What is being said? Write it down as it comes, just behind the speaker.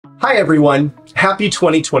Hi everyone, happy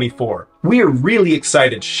 2024. We are really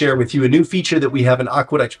excited to share with you a new feature that we have in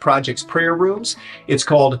Aqueduct Project's prayer rooms. It's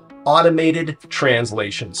called Automated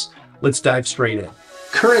Translations. Let's dive straight in.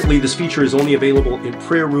 Currently, this feature is only available in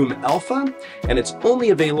Prayer Room Alpha, and it's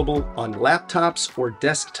only available on laptops or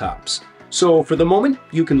desktops. So for the moment,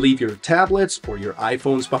 you can leave your tablets or your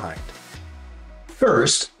iPhones behind.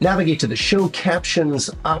 First, navigate to the Show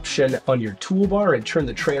Captions option on your toolbar and turn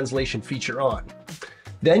the translation feature on.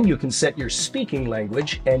 Then you can set your speaking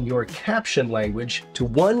language and your caption language to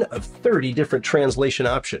one of 30 different translation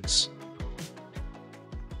options.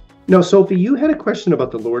 Now, Sophie, you had a question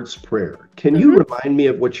about the Lord's Prayer. Can you remind me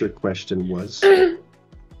of what your question was? It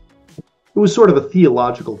was sort of a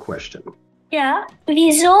theological question. Ja,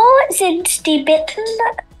 wieso sind die Bitten,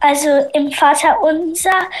 also im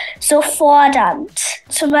Vaterunser, so fordernd?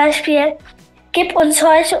 Zum Beispiel, gib uns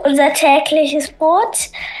heute unser tägliches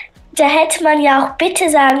Brot. Da hätte man ja auch Bitte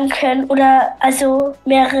sagen können oder also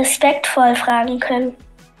mehr respektvoll fragen können.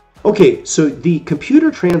 Okay, so the computer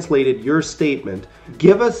translated your statement,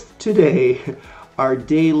 give us today our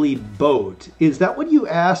daily boat. Is that what you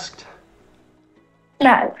asked?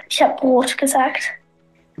 Nein, ich habe Brot gesagt.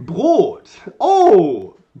 Brot.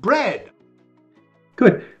 Oh, bread.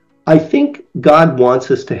 Good. I think God wants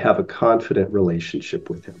us to have a confident relationship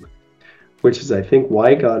with him, which is, I think,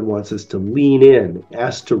 why God wants us to lean in,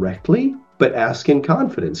 ask directly, but ask in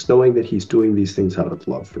confidence, knowing that he's doing these things out of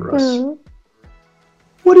love for us. Mhm.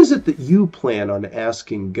 What is it that you plan on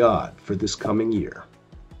asking God for this coming year?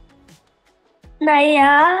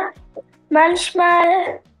 Naja,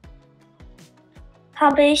 manchmal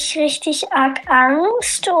habe ich richtig arg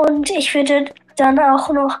Angst und ich würde dann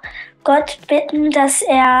auch noch Gott bitten, dass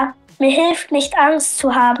er mir hilft, nicht Angst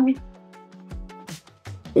zu haben.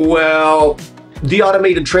 Well, the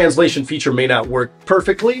automated translation feature may not work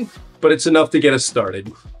perfectly, but it's enough to get us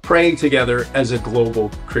started, praying together as a global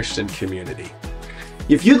Christian community.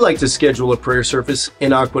 If you'd like to schedule a prayer service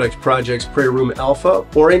in Aqueduct Project's Prayer Room Alpha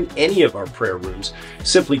or in any of our prayer rooms,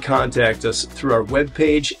 simply contact us through our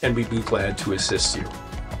webpage and we'd be glad to assist you.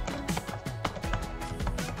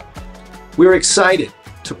 We're excited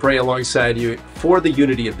to pray alongside you for the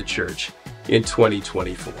unity of the church in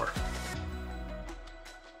 2024.